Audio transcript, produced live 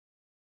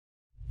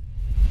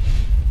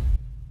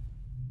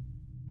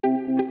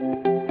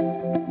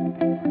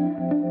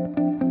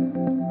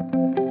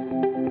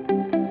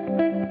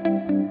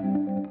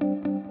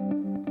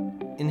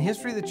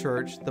history of the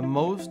church, the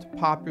most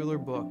popular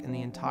book in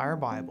the entire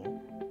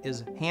Bible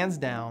is hands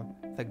down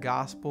the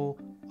Gospel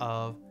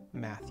of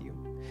Matthew.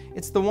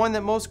 It's the one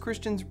that most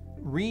Christians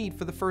read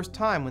for the first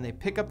time when they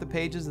pick up the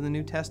pages of the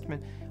New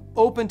Testament,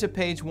 open to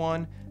page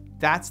 1,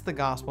 that's the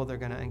gospel they're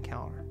going to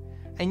encounter.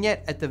 And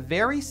yet, at the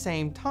very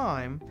same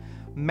time,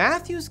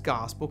 Matthew's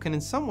gospel can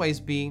in some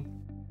ways be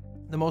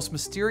the most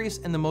mysterious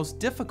and the most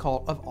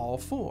difficult of all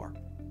four.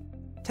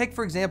 Take,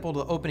 for example,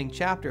 the opening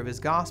chapter of his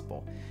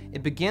gospel.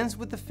 It begins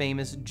with the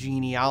famous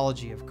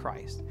genealogy of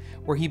Christ,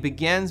 where he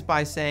begins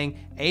by saying,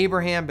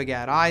 Abraham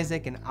begat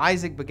Isaac, and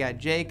Isaac begat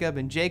Jacob,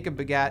 and Jacob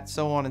begat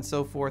so on and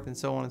so forth, and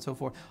so on and so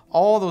forth.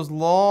 All those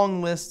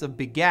long lists of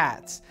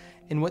begats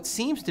in what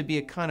seems to be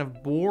a kind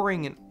of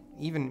boring and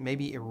even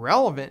maybe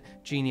irrelevant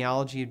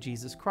genealogy of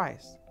Jesus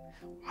Christ.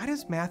 Why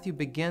does Matthew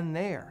begin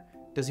there?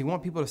 Does he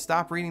want people to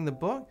stop reading the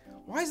book?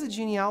 Why is the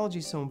genealogy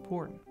so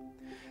important?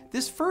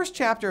 This first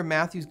chapter of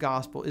Matthew's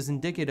gospel is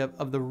indicative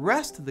of the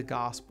rest of the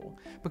gospel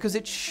because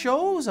it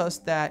shows us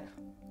that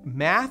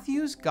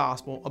Matthew's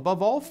gospel,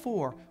 above all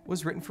four,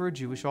 was written for a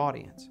Jewish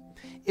audience.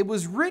 It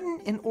was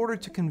written in order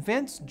to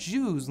convince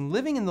Jews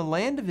living in the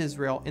land of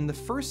Israel in the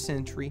first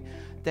century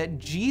that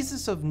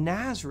Jesus of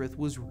Nazareth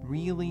was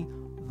really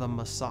the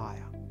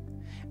Messiah.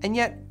 And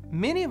yet,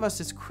 many of us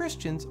as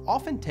Christians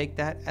often take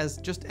that as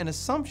just an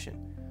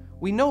assumption.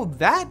 We know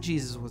that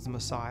Jesus was the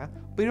Messiah,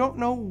 but we don't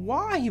know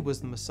why he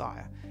was the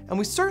Messiah. And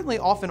we certainly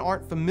often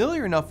aren't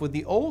familiar enough with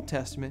the Old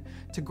Testament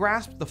to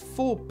grasp the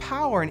full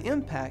power and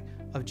impact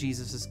of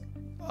Jesus'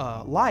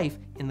 life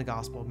in the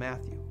Gospel of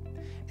Matthew.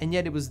 And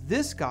yet it was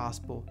this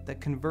gospel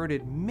that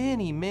converted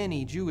many,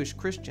 many Jewish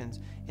Christians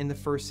in the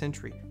first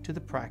century to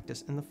the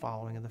practice and the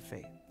following of the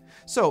faith.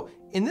 So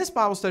in this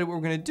Bible study, what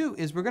we're going to do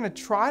is we're going to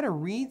try to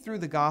read through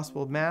the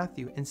Gospel of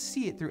Matthew and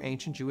see it through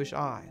ancient Jewish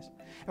eyes.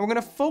 And we're going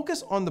to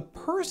focus on the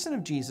person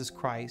of Jesus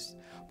Christ.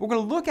 We're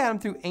going to look at him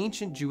through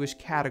ancient Jewish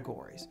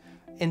categories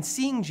and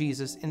seeing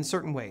Jesus in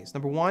certain ways.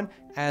 Number one,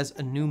 as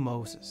a new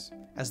Moses,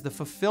 as the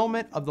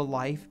fulfillment of the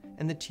life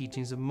and the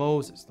teachings of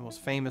Moses, the most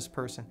famous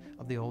person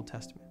of the Old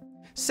Testament.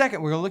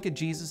 Second, we're going to look at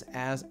Jesus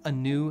as a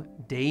new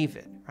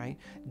David, right?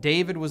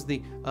 David was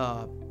the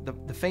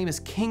famous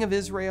king of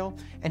Israel,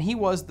 and he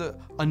was the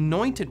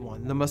anointed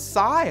one, the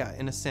Messiah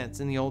in a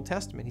sense in the Old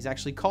Testament. He's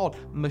actually called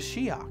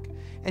Mashiach.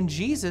 And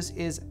Jesus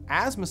is,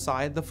 as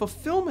Messiah, the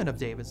fulfillment of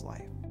David's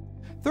life.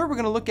 Third, we're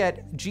going to look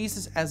at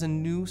Jesus as a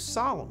new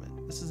Solomon.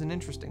 This is an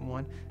interesting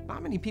one.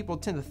 Not many people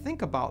tend to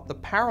think about the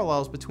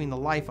parallels between the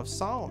life of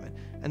Solomon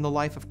and the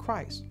life of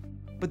Christ.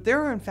 But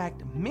there are in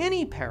fact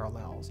many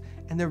parallels,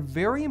 and they're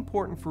very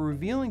important for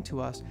revealing to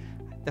us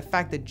the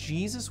fact that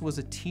Jesus was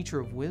a teacher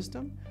of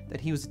wisdom,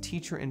 that he was a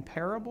teacher in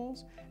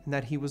parables, and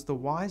that he was the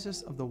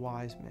wisest of the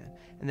wise men,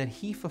 and that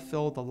he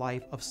fulfilled the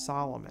life of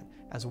Solomon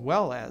as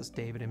well as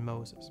David and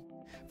Moses.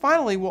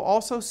 Finally, we'll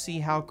also see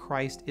how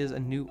Christ is a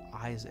new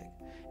Isaac,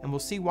 and we'll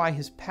see why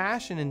his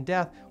passion and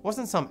death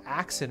wasn't some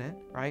accident,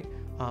 right,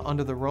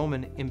 under the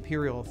Roman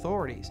imperial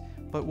authorities,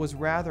 but was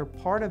rather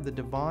part of the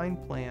divine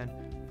plan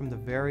from the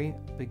very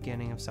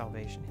beginning of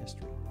salvation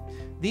history.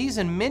 These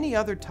and many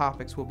other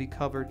topics will be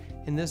covered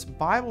in this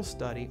Bible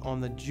study on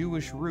the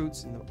Jewish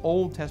roots and the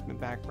Old Testament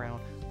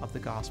background of the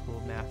Gospel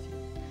of Matthew.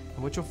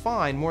 And what you'll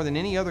find, more than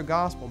any other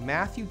gospel,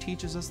 Matthew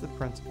teaches us the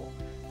principle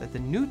that the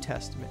New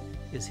Testament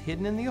is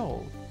hidden in the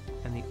Old,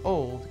 and the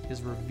Old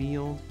is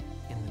revealed